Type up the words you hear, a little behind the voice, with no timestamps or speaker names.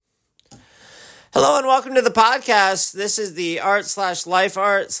Hello and welcome to the podcast. This is the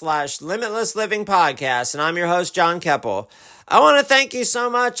art/life/limitless living podcast, and I'm your host, Jon Keppel. I want to thank you so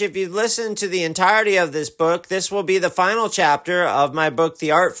much. If you've listened to the entirety of this book, this will be the final chapter of my book,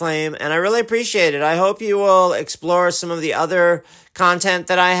 The Art Flame, and I really appreciate it. I hope you will explore some of the other content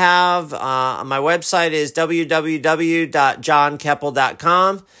that I have. My website is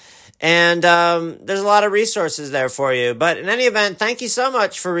www.jonkeppel.com. And there's a lot of resources there for you. But in any event, thank you so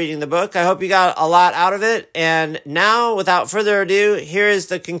much for reading the book. I hope you got a lot out of it. And now, without further ado, here is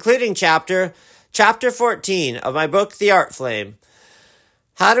the concluding chapter, Chapter 14 of my book, The Art Flame.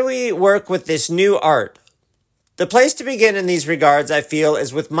 How do we work with this new art? The place to begin in these regards, I feel,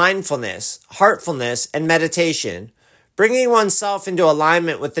 is with mindfulness, heartfulness, and meditation. Bringing oneself into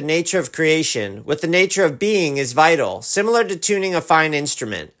alignment with the nature of creation, with the nature of being, is vital, similar to tuning a fine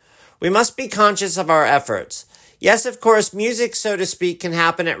instrument. We must be conscious of our efforts. Yes, of course, music, so to speak, can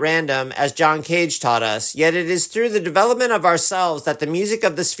happen at random, as John Cage taught us, yet it is through the development of ourselves that the music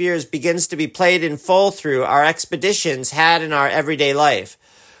of the spheres begins to be played in full through our expeditions had in our everyday life.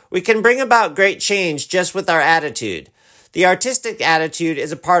 We can bring about great change just with our attitude. The artistic attitude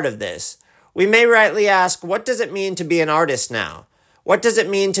is a part of this. We may rightly ask, what does it mean to be an artist now? What does it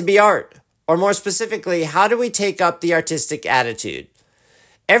mean to be art? Or more specifically, how do we take up the artistic attitude?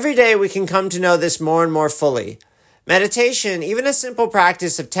 Every day we can come to know this more and more fully. Meditation, even a simple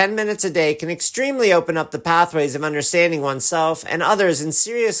practice of 10 minutes a day, can extremely open up the pathways of understanding oneself and others in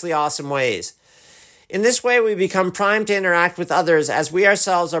seriously awesome ways. In this way, we become primed to interact with others as we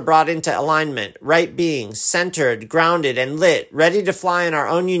ourselves are brought into alignment, right beings, centered, grounded, and lit, ready to fly in our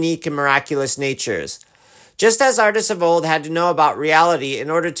own unique and miraculous natures. Just as artists of old had to know about reality in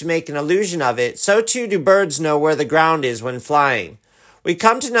order to make an illusion of it, so too do birds know where the ground is when flying. We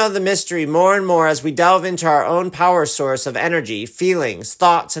come to know the mystery more and more as we delve into our own power source of energy, feelings,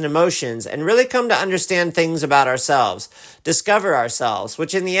 thoughts, and emotions, and really come to understand things about ourselves, discover ourselves,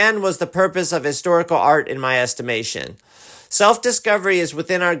 which in the end was the purpose of historical art in my estimation. Self-discovery is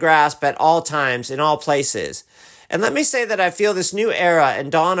within our grasp at all times, in all places. And let me say that I feel this new era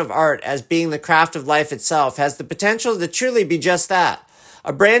and dawn of art as being the craft of life itself has the potential to truly be just that,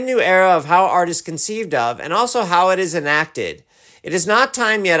 a brand new era of how art is conceived of and also how it is enacted. It is not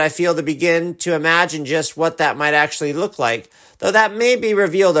time yet, I feel, to begin to imagine just what that might actually look like, though that may be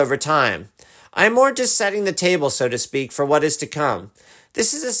revealed over time. I am more just setting the table, so to speak, for what is to come.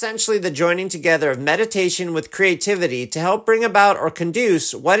 This is essentially the joining together of meditation with creativity to help bring about or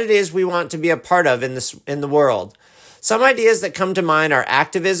conduce what it is we want to be a part of in the world. Some ideas that come to mind are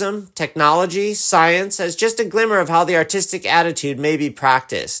activism, technology, science, as just a glimmer of how the artistic attitude may be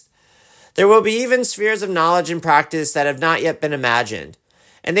practiced. There will be even spheres of knowledge and practice that have not yet been imagined,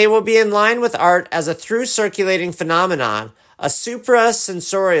 and they will be in line with art as a through-circulating phenomenon, a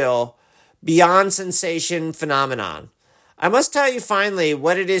supra-sensorial, beyond-sensation phenomenon. I must tell you finally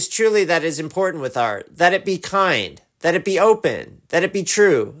what it is truly that is important with art, that it be kind, that it be open, that it be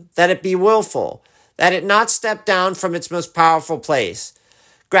true, that it be willful, that it not step down from its most powerful place.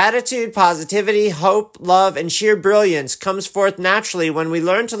 Gratitude, positivity, hope, love, and sheer brilliance comes forth naturally when we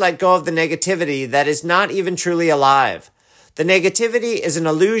learn to let go of the negativity that is not even truly alive. The negativity is an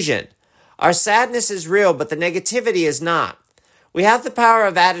illusion. Our sadness is real, but the negativity is not. We have the power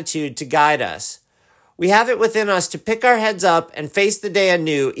of attitude to guide us. We have it within us to pick our heads up and face the day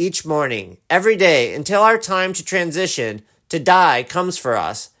anew each morning, every day, until our time to transition, to die, comes for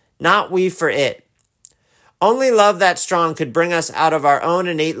us, not we for it. Only love that strong could bring us out of our own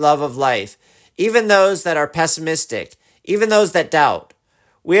innate love of life, even those that are pessimistic, even those that doubt.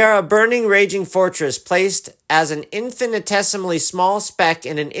 We are a burning, raging fortress placed as an infinitesimally small speck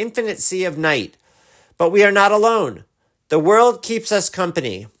in an infinite sea of night. But we are not alone. The world keeps us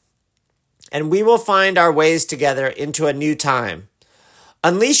company, and we will find our ways together into a new time.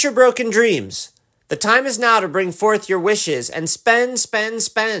 Unleash your broken dreams. The time is now to bring forth your wishes and spend, spend,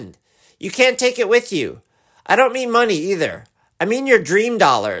 spend. You can't take it with you. I don't mean money either. I mean your dream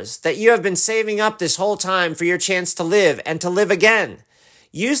dollars that you have been saving up this whole time for your chance to live and to live again.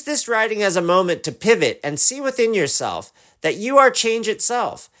 Use this writing as a moment to pivot and see within yourself that you are change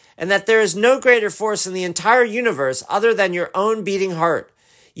itself and that there is no greater force in the entire universe other than your own beating heart.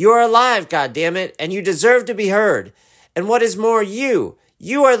 You are alive, goddammit, and you deserve to be heard. And what is more, you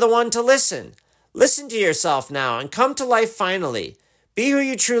are the one to listen. Listen to yourself now and come to life finally. Be who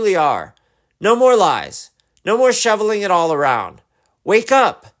you truly are. No more lies. No more shoveling it all around. Wake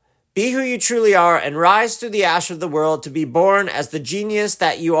up. Be who you truly are and rise through the ash of the world to be born as the genius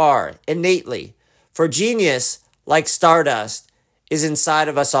that you are, innately. For genius, like stardust, is inside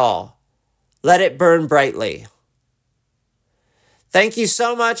of us all. Let it burn brightly. Thank you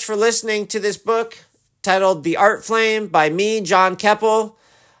so much for listening to this book titled The Art Flame by me, Jon Keppel.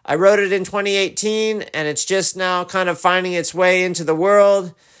 I wrote it in 2018, and it's just now kind of finding its way into the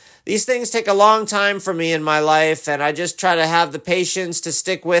world. These things take a long time for me in my life, and I just try to have the patience to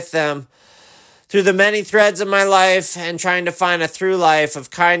stick with them through the many threads of my life and trying to find a through life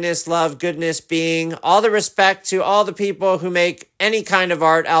of kindness, love, goodness, being, all the respect to all the people who make any kind of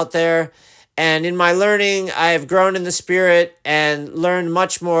art out there. And in my learning, I have grown in the spirit and learned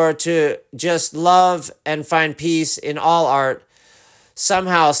much more to just love and find peace in all art,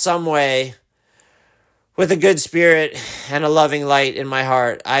 somehow, some way, with a good spirit and a loving light in my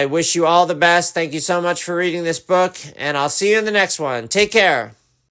heart. I wish you all the best. Thank you so much for reading this book, and I'll see you in the next one. Take care.